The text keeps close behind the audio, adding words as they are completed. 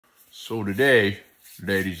So today,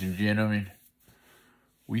 ladies and gentlemen,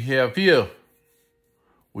 we're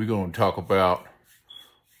going to talk about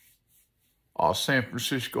our San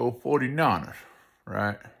Francisco 49ers,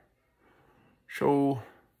 right? So,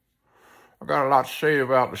 I got a lot to say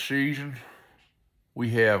about the season. We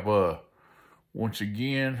have, once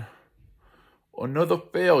again, another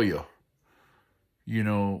failure,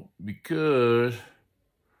 because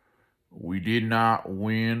we did not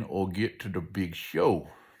win or get to the big show.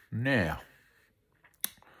 Now,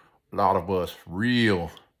 a lot of us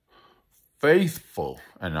real faithful,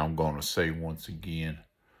 and I'm going to say once again,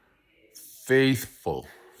 faithful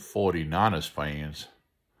 49ers fans,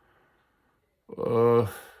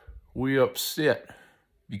 we upset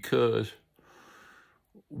because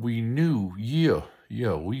we knew,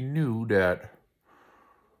 we knew that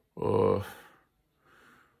the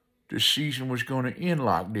season was going to end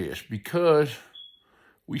like this because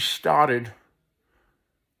we started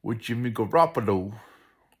with Jimmy Garoppolo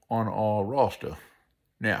on our roster.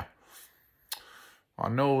 Now, I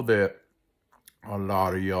know that a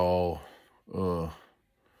lot of y'all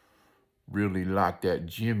really like that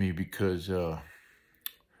Jimmy because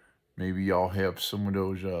maybe y'all have some of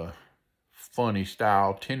those funny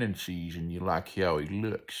style tendencies and you like how he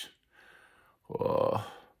looks.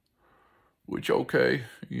 Which, okay,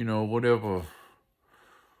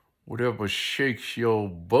 whatever shakes your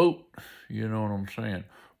boat, you know what I'm saying?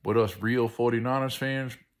 But us real 49ers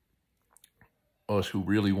fans, us who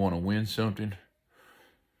really want to win something,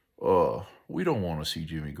 we don't want to see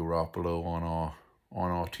Jimmy Garoppolo on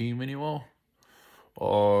our team anymore.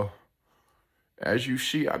 As you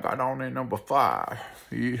see, I got on that number 5.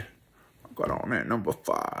 Yeah, I got on that number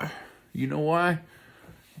 5. You know why?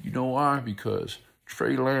 Because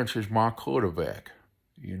Trey Lance is my quarterback.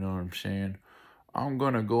 You know what I'm saying? I'm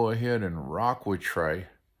going to go ahead and rock with Trey.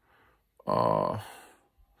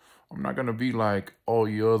 I'm not going to be like all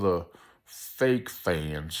you other fake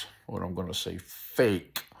fans. What I'm going to say,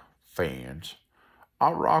 fake fans.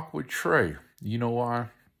 I rock with Trey. You know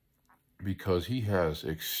why? Because he has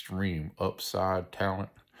extreme upside talent.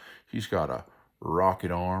 He's got a rocket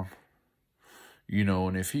arm.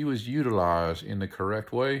 And if he was utilized in the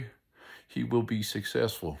correct way, he will be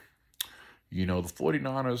successful. The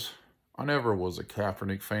 49ers, I never was a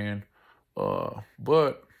Kaepernick fan.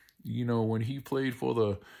 But, when he played for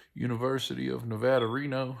the University of Nevada,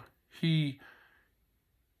 Reno, he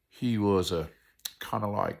was a kind of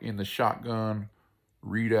like in the shotgun,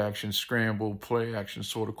 read action, scramble, play action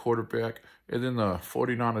sort of quarterback. And then the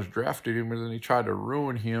 49ers drafted him, and then they tried to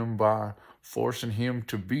ruin him by forcing him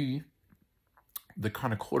to be the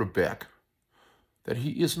kind of quarterback that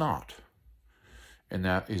he is not. And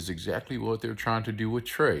that is exactly what they're trying to do with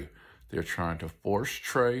Trey. They're trying to force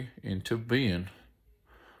Trey into being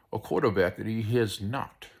a quarterback that he is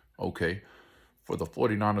not. Okay, for the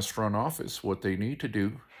 49ers front office, what they need to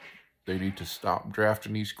do, they need to stop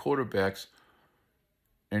drafting these quarterbacks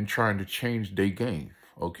and trying to change their game.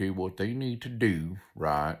 Okay, what they need to do,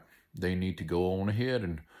 right, they need to go on ahead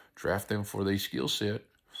and draft them for their skill set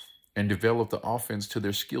and develop the offense to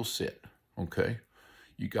their skill set. Okay,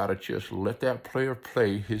 you got to just let that player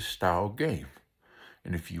play his style game.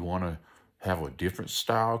 And if you want to have a different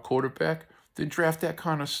style quarterback, then draft that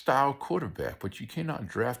kind of style quarterback. But you cannot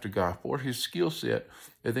draft a guy for his skill set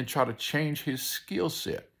and then try to change his skill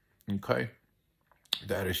set. Okay?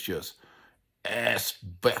 That is just ass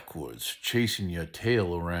backwards, chasing your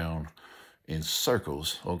tail around in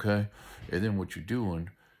circles. Okay? And then what you're doing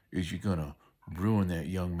is you're going to ruin that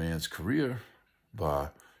young man's career by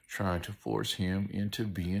trying to force him into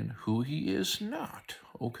being who he is not.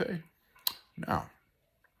 Okay? Now,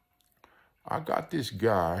 I got this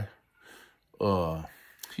guy.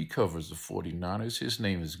 He covers the 49ers. His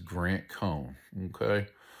name is Cohn. Okay?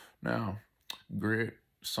 Now, Grant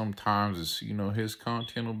sometimes is, his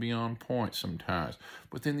content will be on point sometimes.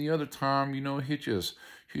 But then the other time, he'll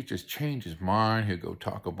just change his mind. He'll go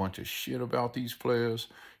talk a bunch of shit about these players.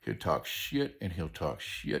 He'll talk shit, and he'll talk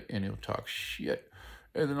shit, and he'll talk shit.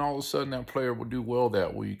 And then all of a sudden that player will do well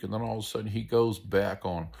that week. And then all of a sudden he goes back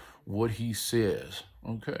on what he says.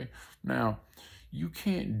 Okay? Now, you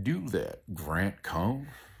can't do that, Cohn.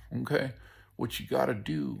 Okay? What you got to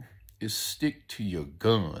do is stick to your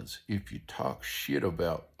guns. If you talk shit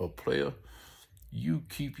about a player, you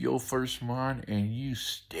keep your first mind and you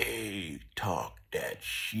stay talk that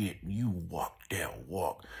shit. You walk that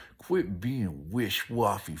walk. Quit being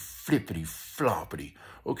wish-waffy, flippity-floppity.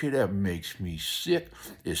 Okay, that makes me sick.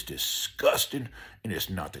 It's disgusting, and it's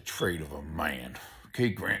not the trait of a man.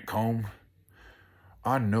 Okay, Cohn,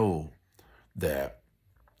 I know that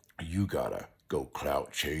you got a go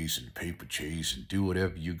clout chase and paper chase and do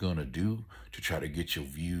whatever you're going to do to try to get your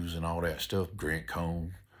views and all that stuff, Grant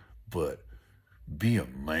Cohn. But be a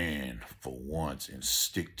man for once and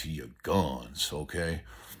stick to your guns, okay?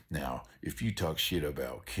 Now, if you talk shit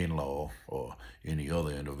about Kinlaw or any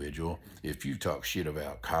other individual, if you talk shit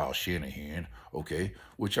about Kyle Shanahan, okay,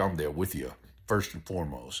 which I'm there with you, first and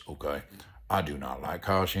foremost, okay? I do not like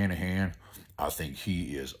Kyle Shanahan. I think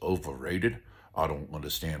he is overrated. I don't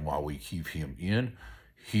understand why we keep him in.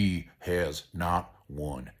 He has not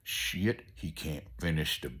won shit. He can't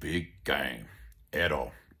finish the big game at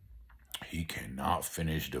all. He cannot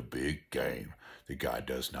finish the big game. The guy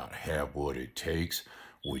does not have what it takes,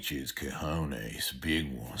 which is cojones,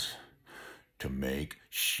 big ones, to make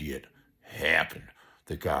shit happen.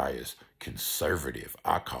 The guy is conservative.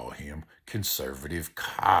 I call him Conservative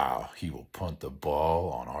Kyle. He will punt the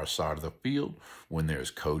ball on our side of the field when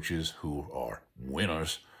there's coaches who are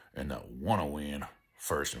winners and that want to win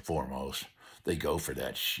first and foremost. They go for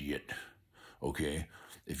that shit, okay?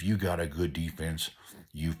 If you got a good defense,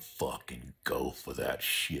 you fucking go for that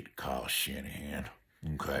shit, Kyle Shanahan,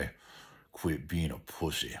 okay? Quit being a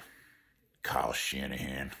pussy, Kyle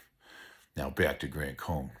Shanahan. Now back to Grant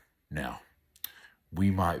Cohn. Now, we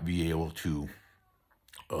might be able to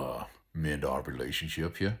mend our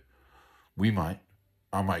relationship here. We might.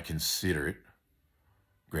 I might consider it,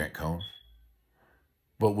 Grant Cohn.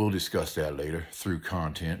 But we'll discuss that later through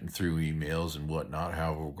content and through emails and whatnot.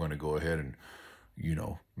 However, we're going to go ahead and,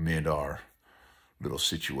 mend our little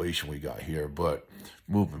situation we got here. But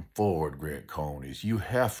moving forward, Grant Cohn, is you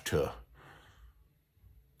have to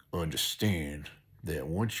understand that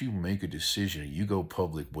once you make a decision and you go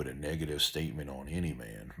public with a negative statement on any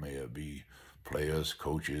man, may it be players,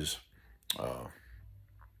 coaches,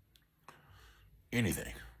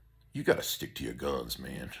 anything, you got to stick to your guns,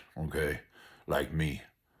 man, okay? Like me,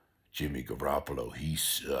 Jimmy Garoppolo, he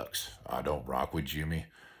sucks. I don't rock with Jimmy.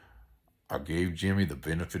 I gave Jimmy the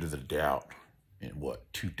benefit of the doubt in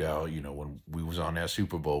 2000, when we was on that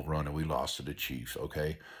Super Bowl run and we lost to the Chiefs,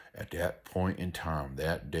 okay? At that point in time,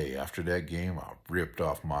 that day, after that game, I ripped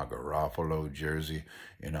off my Garoppolo jersey,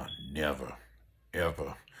 and I never,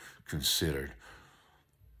 ever considered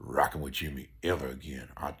rocking with Jimmy ever again.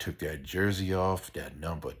 I took that jersey off, that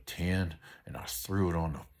number 10, and I threw it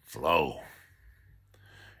on the floor.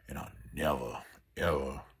 And I never,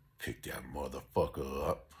 ever picked that motherfucker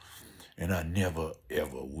up. And I never,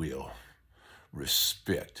 ever will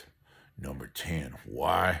respect number 10.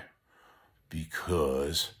 Why?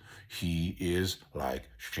 Because he is like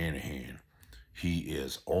Shanahan. He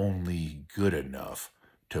is only good enough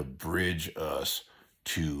to bridge us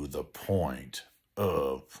to the point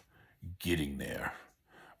of getting there.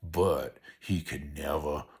 But he can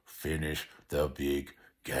never finish the big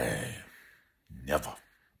game. Never.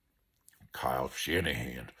 Kyle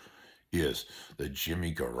Shanahan is the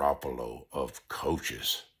Jimmy Garoppolo of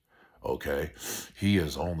coaches, okay? He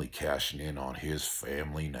is only cashing in on his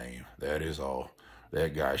family name. That is all.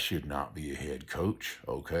 That guy should not be a head coach,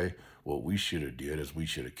 okay? What we should have did is we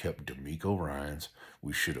should have kept DeMeco Ryans.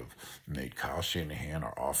 We should have made Kyle Shanahan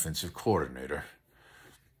our offensive coordinator.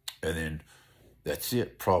 And then that's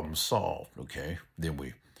it. Problem solved, okay? Then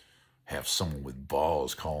we have someone with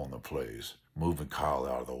balls calling the plays, moving Kyle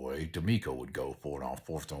out of the way. DeMeco would go for it on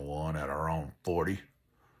 4th and 1 at our own 40.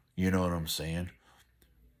 You know what I'm saying?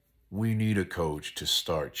 We need a coach to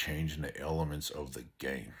start changing the elements of the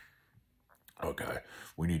game. Okay,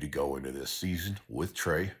 we need to go into this season with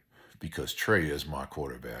Trey, because Trey is my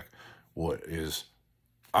quarterback. What is,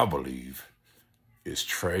 I believe, is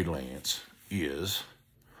Trey Lance is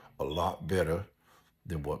a lot better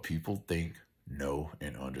than what people think, know,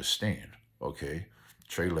 and understand. Okay?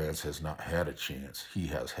 Trey Lance has not had a chance. He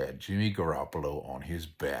has had Jimmy Garoppolo on his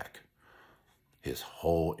back his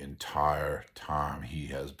whole entire time he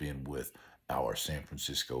has been with our San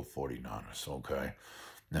Francisco 49ers, okay?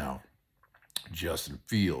 Now, Justin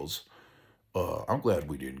Fields, I'm glad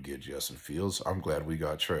we didn't get Justin Fields. I'm glad we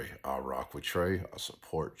got Trey. I rock with Trey. I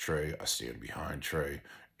support Trey. I stand behind Trey.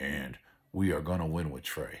 And we are going to win with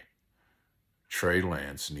Trey. Trey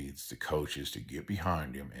Lance needs the coaches to get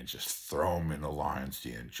behind him and just throw him in the lion's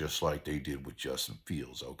den, just like they did with Justin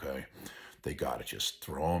Fields, okay? They got to just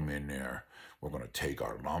throw him in there. We're going to take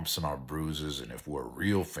our lumps and our bruises, and if we're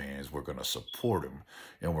real fans, we're going to support him,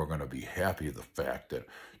 and we're going to be happy with the fact that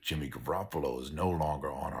Jimmy Garoppolo is no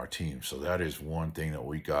longer on our team. So that is one thing that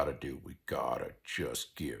we got to do. We got to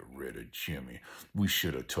just get rid of Jimmy. We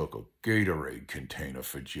should have took a Gatorade container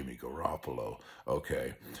for Jimmy Garoppolo,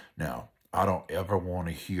 okay? Now, I don't ever want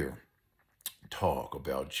to hear talk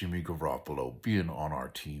about Jimmy Garoppolo being on our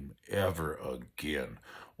team ever again.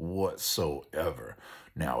 whatsoever.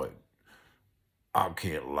 Now, I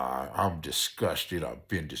can't lie. I'm disgusted. I've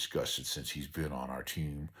been disgusted since he's been on our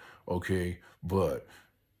team. Okay, but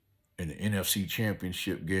in the NFC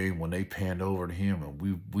Championship game when they panned over to him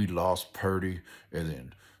and we lost Purdy, and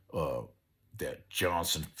then that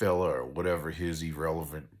Johnson fella or whatever his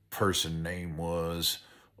irrelevant person name was,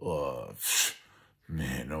 uh,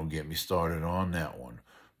 man, don't get me started on that one.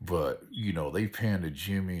 But, you know, they panned to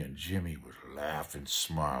Jimmy, and Jimmy was laughing,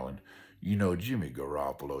 smiling. You know, Jimmy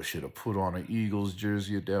Garoppolo should have put on an Eagles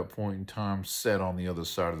jersey at that point in time, sat on the other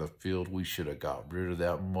side of the field. We should have got rid of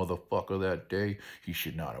that motherfucker that day. He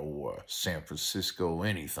should not have wore San Francisco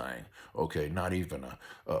anything. Okay, not even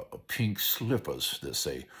a pink slippers that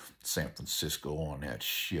say San Francisco on that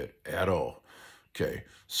shit at all. Okay,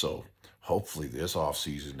 so hopefully this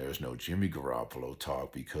offseason there's no Jimmy Garoppolo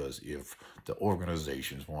talk, because if the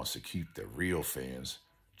organization wants to keep the real fans,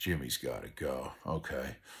 Jimmy's got to go,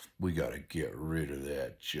 okay? We got to get rid of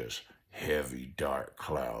that just heavy dark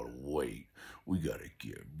cloud weight. We got to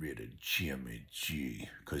get rid of Jimmy G,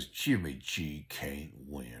 because Jimmy G can't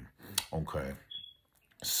win, okay?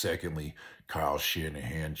 Secondly, Kyle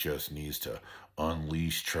Shanahan just needs to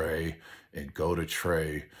unleash Trey and go to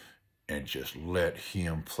Trey and just let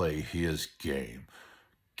him play his game.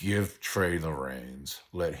 Give Trey the reins,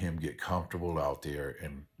 let him get comfortable out there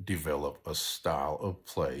and develop a style of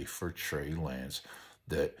play for Trey Lance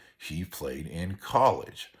that he played in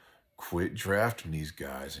college. Quit drafting these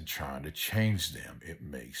guys and trying to change them. It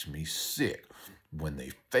makes me sick. When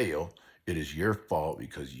they fail, it is your fault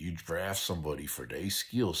because you draft somebody for their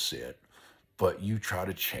skill set, but you try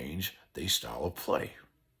to change their style of play.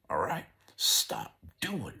 All right? Stop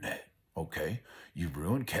doing that, okay? You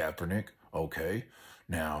ruined Kaepernick, okay?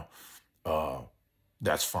 Now,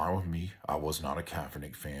 that's fine with me. I was not a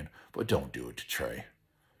Kaepernick fan, but don't do it to Trey.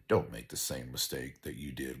 Don't make the same mistake that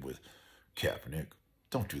you did with Kaepernick.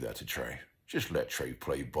 Don't do that to Trey. Just let Trey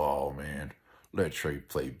play ball, man. Let Trey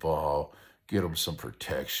play ball. Get him some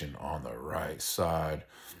protection on the right side.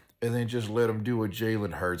 And then just let him do what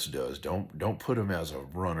Jalen Hurts does. Don't put him as a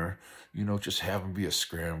runner. You know, just have him be a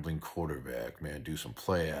scrambling quarterback, man. Do some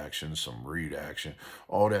play action, some read action,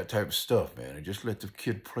 all that type of stuff, man. And just let the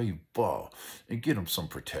kid play ball and get him some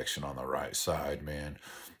protection on the right side, man.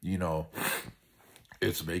 You know,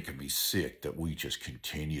 it's making me sick that we just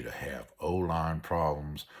continue to have O-line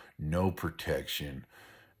problems, no protection.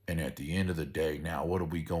 And at the end of the day, now, what are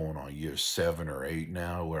we going on, year 7 or 8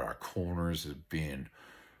 now, where our corners have been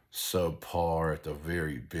subpar at the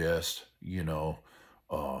very best? You know,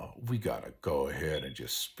 we got to go ahead and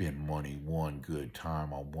just spend money one good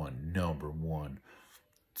time on one number one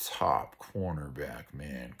top cornerback,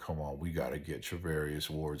 man. Come on, we got to get Travarius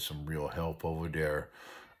Ward some real help over there.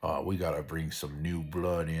 We got to bring some new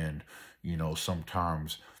blood in. You know,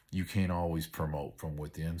 sometimes you can't always promote from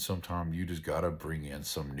within. Sometimes you just got to bring in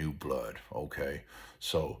some new blood, okay?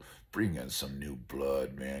 So bring in some new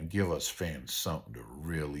blood, man. Give us fans something to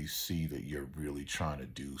really see that you're really trying to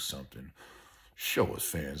do something. Show us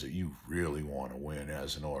fans that you really want to win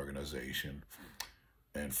as an organization.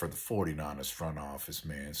 And for the 49ers front office,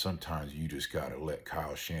 man, sometimes you just got to let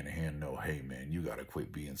Kyle Shanahan know, hey, man, you got to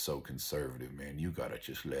quit being so conservative, man. You got to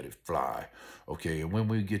just let it fly, okay? And when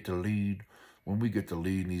we get the lead,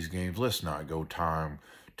 in these games, let's not go time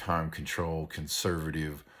control,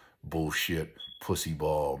 conservative bullshit, pussy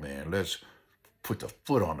ball, man. Let's put the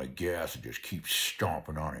foot on the gas and just keep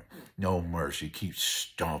stomping on it. No mercy. Keep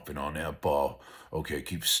stomping on that ball. Okay,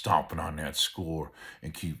 keep stomping on that score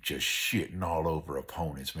and keep just shitting all over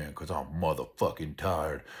opponents, man, because I'm motherfucking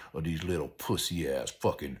tired of these little pussy-ass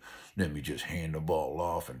fucking, let me just hand the ball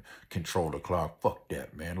off and control the clock. Fuck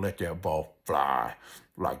that, man. Let that ball fly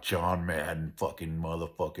like John Madden fucking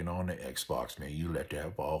motherfucking on the Xbox, man. You let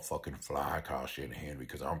that ball fucking fly, Kyle Shanahan,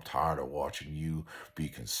 because I'm tired of watching you be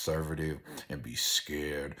conservative and be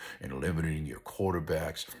scared and limiting your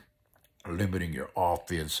quarterbacks, limiting your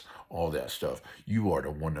offense, all that stuff. You are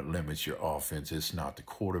the one that limits your offense. It's not the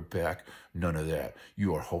quarterback. None of that.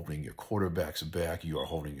 You are holding your quarterbacks back. You are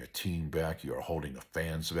holding your team back. You are holding the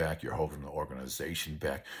fans back. You're holding the organization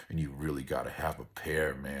back. And you really got to have a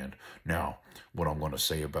pair, man. Now, what I'm going to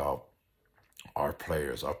say about our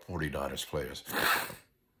players, our 49ers players,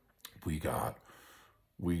 we got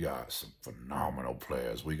some phenomenal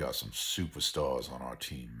players. We got some superstars on our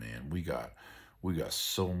team, man. We got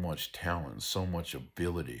so much talent, so much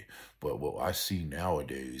ability. But what I see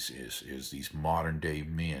nowadays is these modern day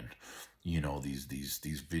men, you know, these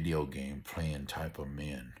video game playing type of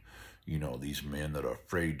men, you know, these men that are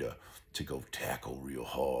afraid to go tackle real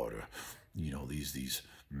hard, or, you know, these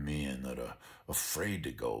men that are afraid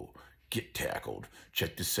to go get tackled.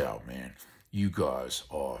 Check this out, man. You guys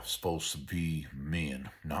are supposed to be men,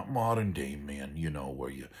 not modern day men, you know, where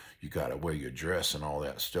you gotta wear your dress and all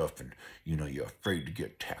that stuff, and you know you're afraid to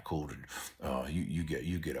get tackled, and you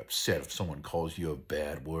get upset if someone calls you a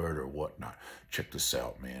bad word or whatnot. Check this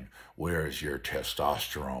out, man. Where is your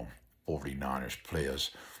testosterone, 49ers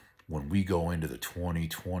players? When we go into the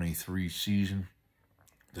 2023 season,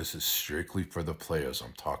 this is strictly for the players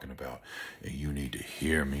I'm talking about, and you need to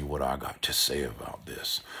hear me what I got to say about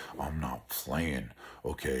this. I'm not playing,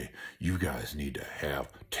 okay? You guys need to have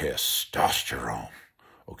testosterone.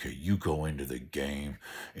 Okay, you go into the game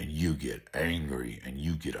and you get angry and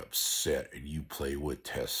you get upset and you play with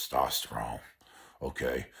testosterone.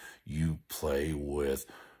 Okay, you play with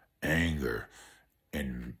anger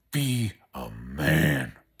and be a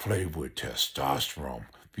man. Play with testosterone.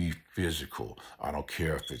 Be physical. I don't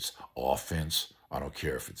care if it's offense. I don't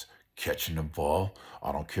care if it's catching the ball.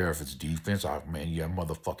 I don't care if it's defense. Man, your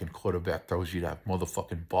motherfucking quarterback throws you that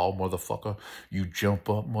motherfucking ball, motherfucker. You jump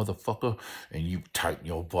up, motherfucker, and you tighten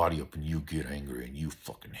your body up and you get angry and you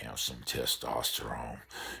fucking have some testosterone.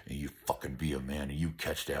 And you fucking be a man and you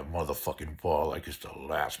catch that motherfucking ball like it's the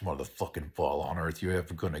last motherfucking ball on earth you're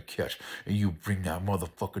ever gonna catch. And you bring that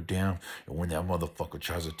motherfucker down, and when that motherfucker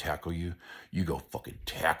tries to tackle you, you go fucking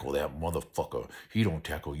tackle that motherfucker. He don't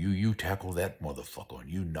tackle you, you tackle that motherfucker, and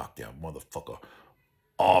you knock that motherfucker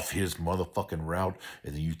off his motherfucking route,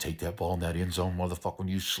 and then you take that ball in that end zone, motherfucker, and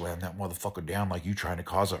you slam that motherfucker down like you trying to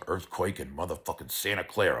cause an earthquake in motherfucking Santa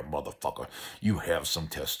Clara, motherfucker. You have some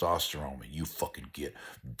testosterone, and you fucking get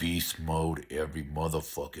beast mode every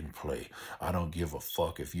motherfucking play. I don't give a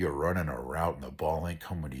fuck if you're running a route and the ball ain't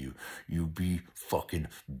coming to you. You be fucking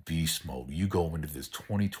beast mode. You go into this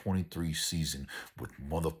 2023 season with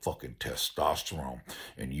motherfucking testosterone,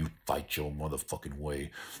 and you fight your motherfucking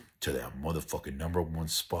way to that motherfucking #1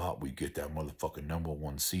 spot. We get that motherfucking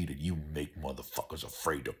 #1 seed, and you make motherfuckers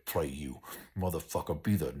afraid to play you. Motherfucker,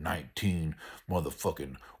 be the 19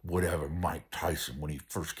 motherfucking whatever Mike Tyson when he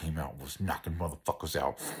first came out was knocking motherfuckers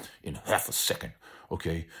out in half a second.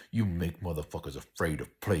 Okay, you make motherfuckers afraid to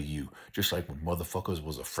play you. Just like when motherfuckers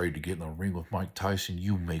was afraid to get in the ring with Mike Tyson,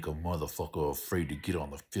 you make a motherfucker afraid to get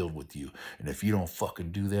on the field with you. And if you don't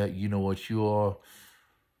fucking do that, you know what you are?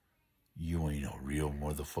 You ain't a real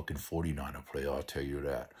motherfucking 49er player, I'll tell you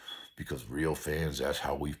that. Because real fans, that's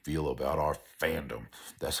how we feel about our fandom.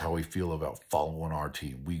 That's how we feel about following our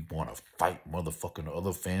team. We want to fight motherfucking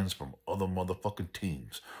other fans from other motherfucking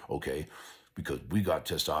teams, okay? Because we got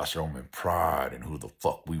testosterone and pride in who the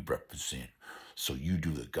fuck we represent. So you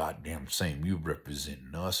do the goddamn same. You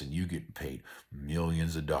representing us and you getting paid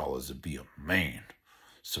millions of dollars to be a man.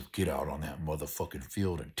 So get out on that motherfucking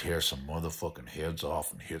field and tear some motherfucking heads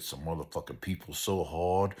off and hit some motherfucking people so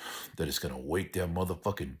hard that it's gonna wake their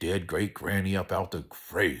motherfucking dead great granny up out the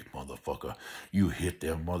grave, motherfucker. You hit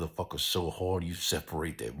them motherfuckers so hard you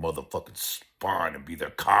separate their motherfucking spine and be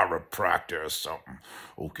their chiropractor or something,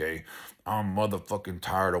 okay? I'm motherfucking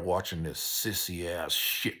tired of watching this sissy ass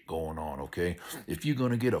shit going on, okay? If you're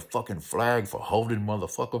gonna get a fucking flag for holding,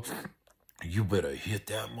 motherfucker, you better hit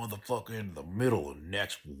that motherfucker in the middle of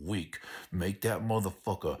next week. Make that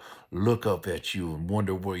motherfucker look up at you and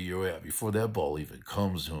wonder where you're at before that ball even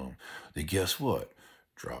comes to him. Then guess what?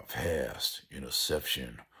 Drop pass,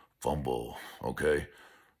 interception, fumble, okay?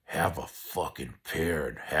 Have a fucking pair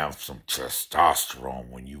and have some testosterone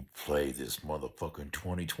when you play this motherfucking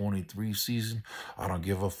 2023 season. I don't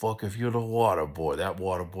give a fuck if you're the water boy. That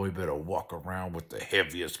water boy better walk around with the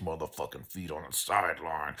heaviest motherfucking feet on the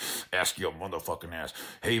sideline. Ask your motherfucking ass,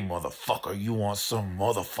 hey motherfucker, you want some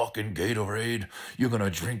motherfucking Gatorade? You're gonna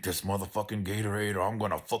drink this motherfucking Gatorade or I'm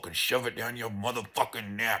gonna fucking shove it down your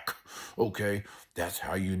motherfucking neck. Okay? That's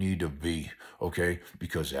how you need to be, okay?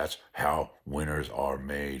 Because that's how winners are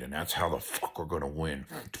made, and that's how the fuck we're gonna win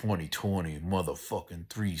 2020 motherfucking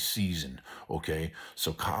 3 season, okay?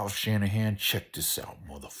 So Kyle Shanahan, check this out,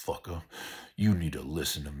 motherfucker. You need to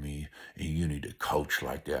listen to me, and you need to coach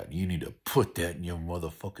like that. You need to put that in your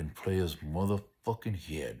motherfucking player's motherfucking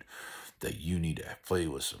head that you need to play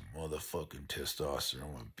with some motherfucking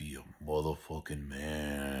testosterone and be a motherfucking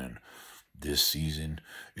man. This season,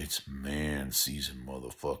 it's man season,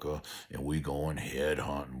 motherfucker. And we going head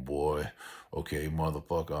hunting, boy. Okay,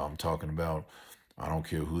 motherfucker, I'm talking about, I don't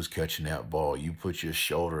care who's catching that ball. You put your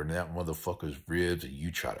shoulder in that motherfucker's ribs and you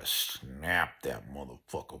try to snap that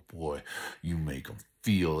motherfucker, boy. You make him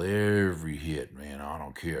feel every hit, man. I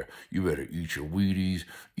don't care. You better eat your Wheaties,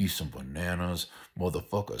 eat some bananas,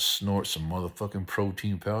 motherfucker, snort some motherfucking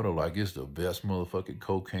protein powder like it's the best motherfucking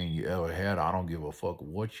cocaine you ever had. I don't give a fuck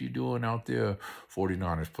what you doing out there,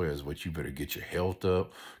 49ers players, but you better get your health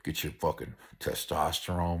up, get your fucking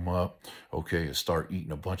testosterone up, okay, and start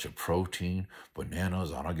eating a bunch of protein,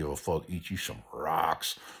 bananas. I don't give a fuck. Eat you some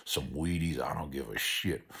rocks, some Wheaties. I don't give a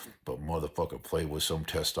shit. But motherfucker, play with some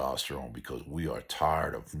testosterone because we are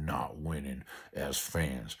tired of not winning as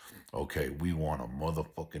fans. Okay, we want a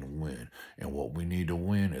motherfucking win. And what we need to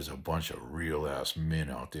win is a bunch of real ass men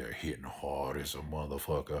out there hitting hard as a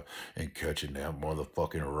motherfucker and catching that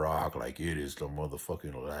motherfucking rock like it is the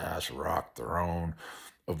motherfucking last rock thrown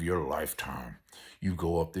of your lifetime. You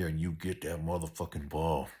go up there and you get that motherfucking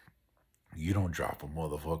ball. You don't drop a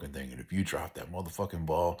motherfucking thing. And if you drop that motherfucking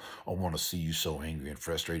ball, I want to see you so angry and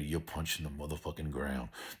frustrated you're punching the motherfucking ground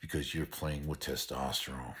because you're playing with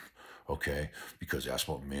testosterone. Okay? Because that's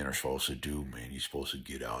what men are supposed to do, man. You're supposed to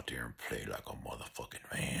get out there and play like a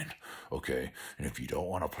motherfucking man. Okay? And if you don't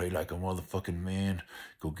want to play like a motherfucking man,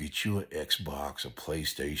 go get you an Xbox, a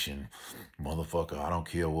PlayStation, motherfucker, I don't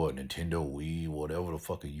care what, Nintendo Wii, whatever the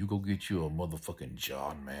fuck. You go get you a motherfucking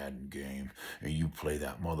John Madden game and you play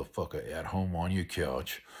that motherfucker at home on your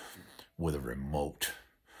couch with a remote.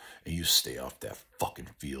 And you stay off that fucking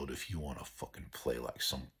field if you want to fucking play like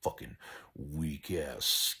some fucking weak-ass,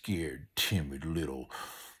 scared, timid little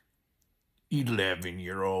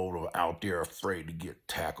 11-year-old out there afraid to get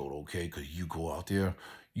tackled, okay? Because you go out there,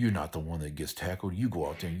 you're not the one that gets tackled. You go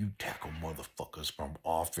out there and you tackle motherfuckers from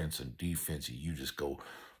offense and defense, and you just go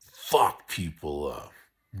fuck people up,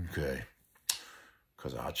 okay?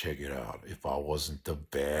 Because I'll check it out. If I wasn't the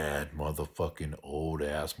bad motherfucking old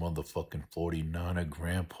ass motherfucking 49er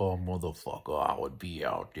grandpa motherfucker, I would be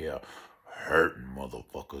out there hurting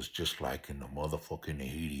motherfuckers just like in the motherfucking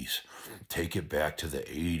 80s. Take it back to the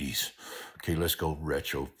 80s. Okay, let's go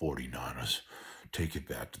retro 49ers. Take it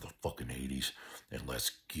back to the fucking 80s and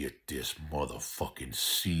let's get this motherfucking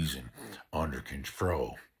season under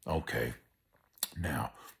control. Okay,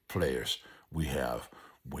 now, players, we have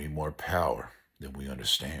way more power than we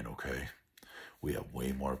understand, okay? We have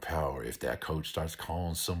way more power. If that coach starts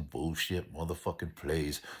calling some bullshit motherfucking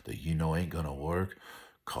plays that you know ain't gonna work,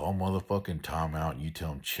 call motherfucking timeout and you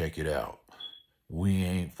tell him, check it out. We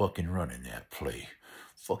ain't fucking running that play.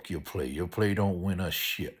 Fuck your play. Your play don't win us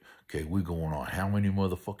shit. Okay, we going on how many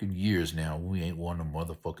motherfucking years now we ain't won a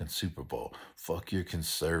motherfucking Super Bowl. Fuck your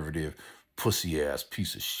conservative pussy-ass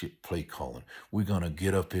piece of shit play calling. We're going to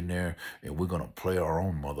get up in there and we're going to play our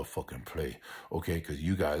own motherfucking play, okay? Because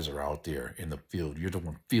you guys are out there in the field. You're the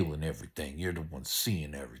one feeling everything. You're the one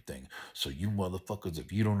seeing everything. So you motherfuckers,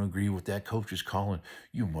 if you don't agree with that coach is calling,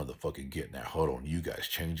 you motherfucking get in that huddle and you guys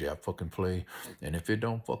change that fucking play. And if it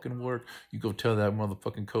don't fucking work, you go tell that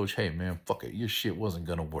motherfucking coach, hey, man, fuck it. Your shit wasn't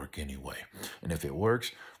going to work anyway. And if it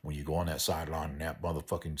works, when you go on that sideline and that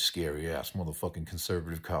motherfucking scary-ass motherfucking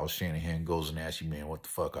conservative Kyle Shanahan goes and asks you, man, what the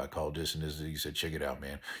fuck, I called this and this, and he said, check it out,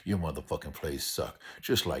 man, your motherfucking plays suck.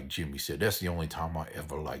 Just like Jimmy said. That's the only time I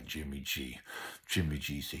ever liked Jimmy G. Jimmy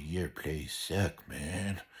G said, your plays suck,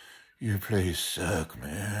 man. Your plays suck,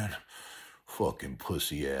 man. Fucking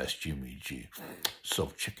pussy-ass Jimmy G.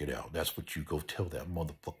 So check it out. That's what you go tell that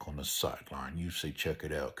motherfucker on the sideline. You say, check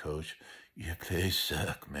it out, coach. Your plays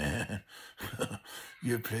suck, man.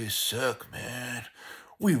 Your plays suck, man.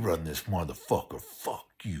 We run this motherfucker. Fuck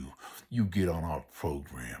you. You get on our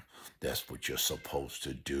program. That's what you're supposed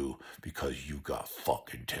to do because you got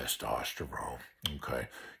fucking testosterone, okay?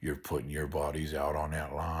 You're putting your bodies out on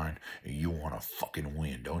that line and you want to fucking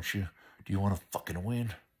win, don't you? Do you want to fucking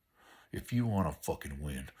win? If you want to fucking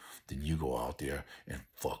win, then you go out there and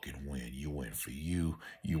fucking win. You win for you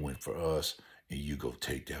win for us, and you go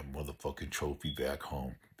take that motherfucking trophy back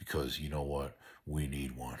home because you know what? We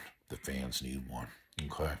need one. The fans need one,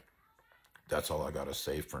 okay? That's all I got to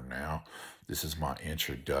say for now. This is my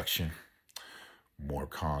introduction. More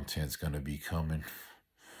content's going to be coming.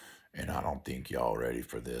 And I don't think y'all ready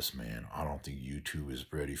for this, man. I don't think YouTube is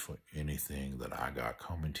ready for anything that I got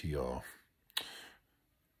coming to y'all.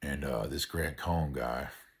 And this Grant Cohn guy,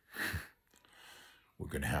 we're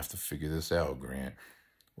going to have to figure this out, Grant.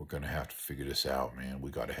 We're going to have to figure this out, man. We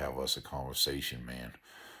got to have us a conversation, man.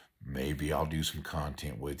 Maybe I'll do some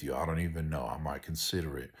content with you. I don't even know. I might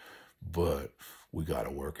consider it. But we got to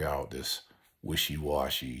work out this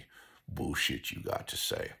wishy-washy bullshit you got to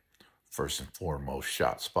say. First and foremost,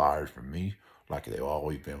 shots fired from me. like they've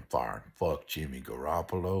always been firing. Fuck Jimmy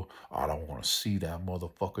Garoppolo. I don't want to see that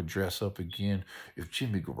motherfucker dress up again. If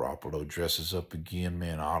Jimmy Garoppolo dresses up again,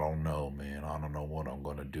 man, I don't know, man. I don't know what I'm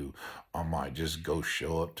going to do. I might just go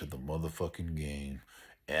show up to the motherfucking game,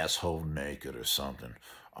 asshole naked or something.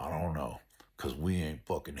 I don't know. Because we ain't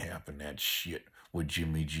fucking having that shit with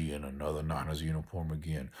Jimmy G in another Niners uniform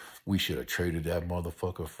again. We should have traded that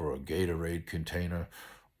motherfucker for a Gatorade container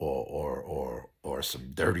or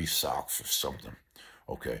some dirty socks or something.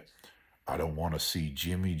 Okay. I don't want to see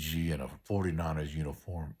Jimmy G in a 49ers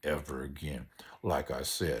uniform ever again. Like I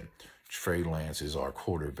said, Trey Lance is our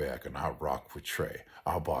quarterback, and I rock with Trey.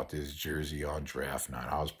 I bought this jersey on draft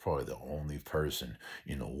night. I was probably the only person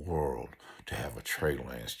in the world to have a Trey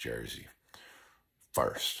Lance jersey.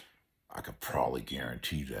 First, I could probably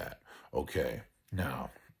guarantee that. Okay, now,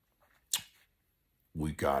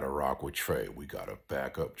 we got to rock with Trey. We got to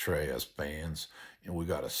back up Trey as fans, and we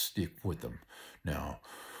got to stick with him. Now,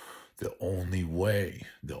 the only way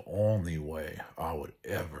I would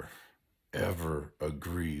ever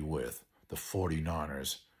agree with the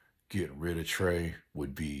 49ers getting rid of Trey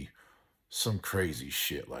would be some crazy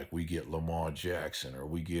shit, like we get Lamar Jackson or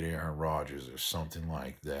we get Aaron Rodgers or something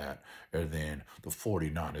like that. And then the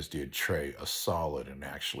 49ers did Trey a solid and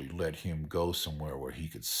actually let him go somewhere where he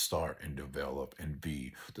could start and develop and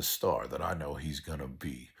be the star that I know he's going to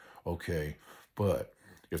be. Okay? But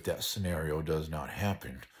if that scenario does not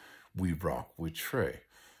happen, we rock with Trey.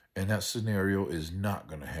 And that scenario is not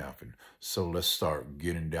going to happen. So let's start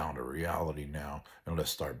getting down to reality now, and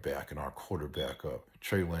let's start backing our quarterback up.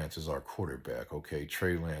 Trey Lance is our quarterback, okay?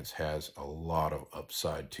 Trey Lance has a lot of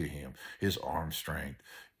upside to him. His arm strength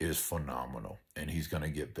is phenomenal, and he's going to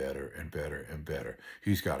get better and better and better.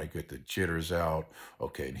 He's got to get the jitters out,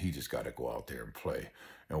 okay, and he just got to go out there and play.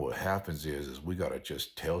 And what happens is we got to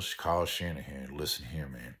just tell Kyle Shanahan, listen here,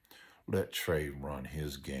 man. Let Trey run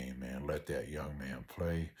his game, man. Let that young man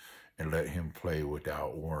play, and let him play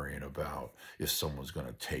without worrying about if someone's going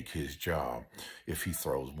to take his job if he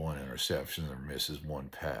throws one interception or misses one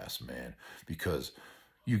pass, man. Because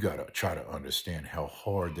you got to try to understand how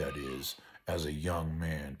hard that is as a young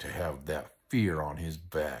man to have that fear on his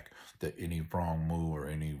back that any wrong move or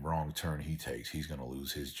any wrong turn he takes, he's going to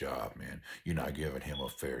lose his job, man. You're not giving him a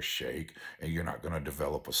fair shake, and you're not going to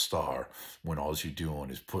develop a star when all you're doing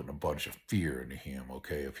is putting a bunch of fear into him,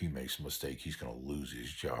 okay? If he makes a mistake, he's going to lose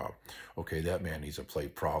his job. Okay, that man needs to play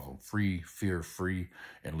problem-free, fear-free,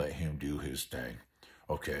 and let him do his thing,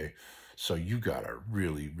 okay? So you got to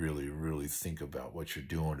really, really, really think about what you're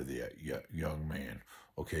doing to that young man,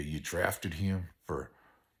 okay? You drafted him for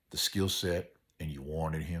the skill set, and you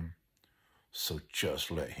wanted him. So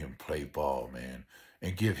just let him play ball, man,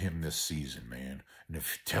 and give him this season, man. And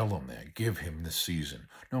if you tell him that, give him this season.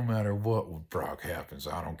 No matter what with Brock happens,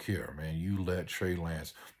 I don't care, man. You let Trey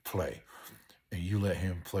Lance play, and you let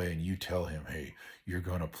him play, and you tell him, hey, you're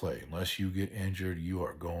going to play. Unless you get injured, you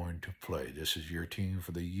are going to play. This is your team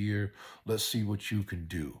for the year. Let's see what you can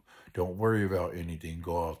do. Don't worry about anything.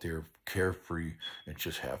 Go out there carefree and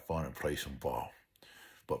just have fun and play some ball.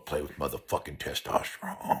 But play with motherfucking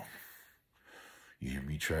testosterone. You hear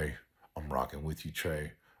me, Trey? I'm rocking with you,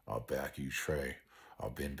 Trey. I'll back you, Trey.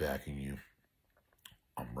 I've been backing you.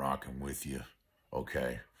 I'm rocking with you.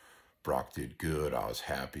 Okay? Brock did good. I was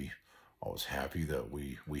happy. I was happy that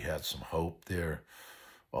we had some hope there.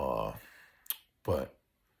 But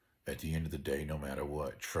at the end of the day, no matter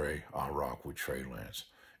what, Trey, I rock with Trey Lance.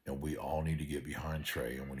 And we all need to get behind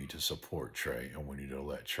Trey, and we need to support Trey, and we need to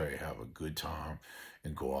let Trey have a good time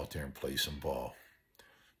and go out there and play some ball.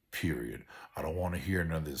 Period. I don't want to hear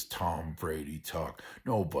none of this Tom Brady talk.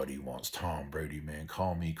 Nobody wants Tom Brady, man.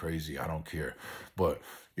 Call me crazy. I don't care. But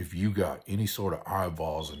if you got any sort of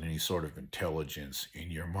eyeballs and any sort of intelligence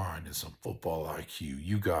in your mind and some football IQ,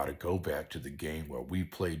 you got to go back to the game where we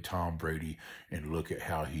played Tom Brady and look at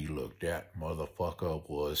how he looked. That motherfucker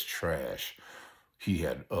was trash. He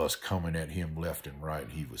had us coming at him left and right,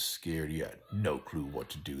 and he was scared. He had no clue what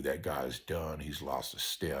to do. That guy's done. He's lost a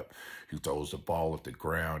step. He throws the ball at the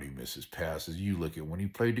ground. He misses passes. You look at when he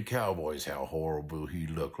played the Cowboys, how horrible he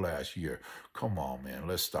looked last year. Come on, man.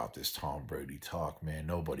 Let's stop this Tom Brady talk, man.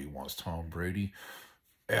 Nobody wants Tom Brady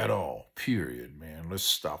at all, period, man. Let's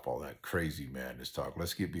stop all that crazy madness talk.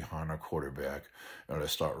 Let's get behind our quarterback, and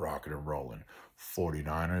let's start rocking and rolling.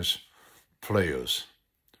 49ers, players.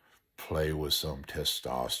 Play with some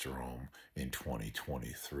testosterone in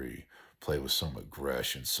 2023. Play with some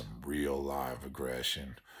aggression, some real live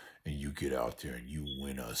aggression. And you get out there and you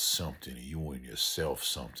win us something. And you win yourself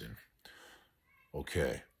something.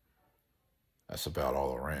 Okay. That's about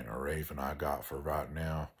all the rant or raving I got for right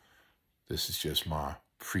now. This is just my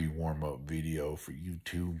pre-warm-up video for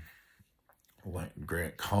YouTube.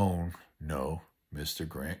 Grant Cohn, no, Mr.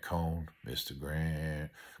 Grant Cohn, Mr.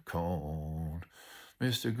 Grant Cohn,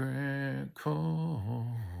 Mr. Grant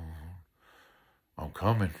Cohn. I'm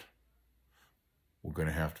coming. We're going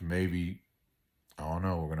to have to maybe, I don't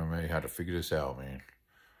know, we're going to maybe have to figure this out, man.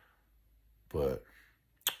 But,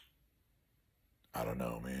 I don't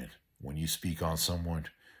know, man. When you speak on someone,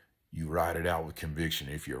 you ride it out with conviction.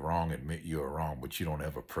 If you're wrong, admit you're wrong, but you don't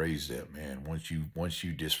ever praise that man. Once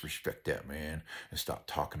you disrespect that man and stop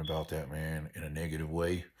talking about that man in a negative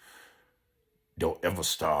way, don't ever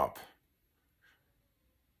stop.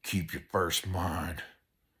 Keep your first mind.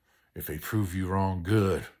 If they prove you wrong,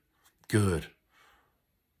 good.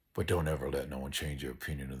 But don't ever let no one change your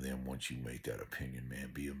opinion of them once you make that opinion,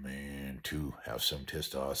 man. Be a man too. Have some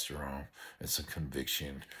testosterone and some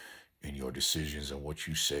conviction in your decisions and what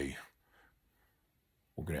you say.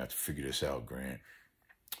 We're going to have to figure this out, Grant.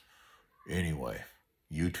 Anyway,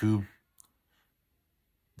 YouTube,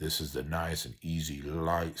 this is the nice and easy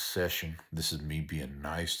light session. This is me being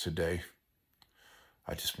nice today.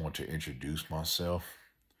 I just want to introduce myself.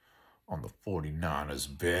 I'm the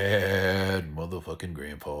 49ers bad motherfucking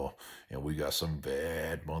grandpa. And we got some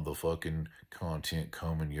bad motherfucking content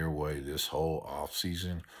coming your way this whole off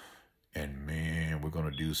season. And man, we're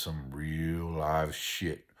going to do some real live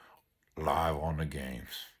shit live on the games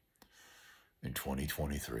in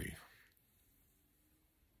 2023.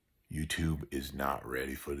 YouTube is not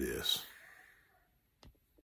ready for this.